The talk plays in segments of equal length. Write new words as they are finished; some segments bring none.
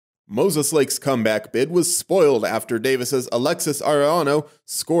Moses Lake's comeback bid was spoiled after Davis's Alexis Arellano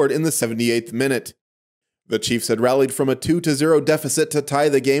scored in the 78th minute. The Chiefs had rallied from a 2-0 deficit to tie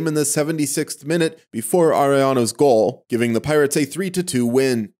the game in the 76th minute before Arellano's goal, giving the Pirates a 3-2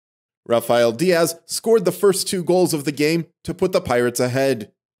 win. Rafael Diaz scored the first 2 goals of the game to put the Pirates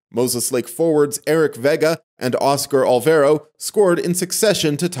ahead. Moses Lake forwards Eric Vega and Oscar Alvaro scored in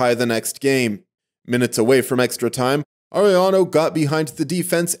succession to tie the next game. Minutes away from extra time, Arellano got behind the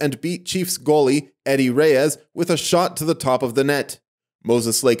defense and beat Chiefs goalie Eddie Reyes with a shot to the top of the net.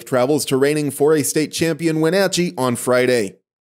 Moses Lake travels to reigning 4A state champion Wenatchee on Friday.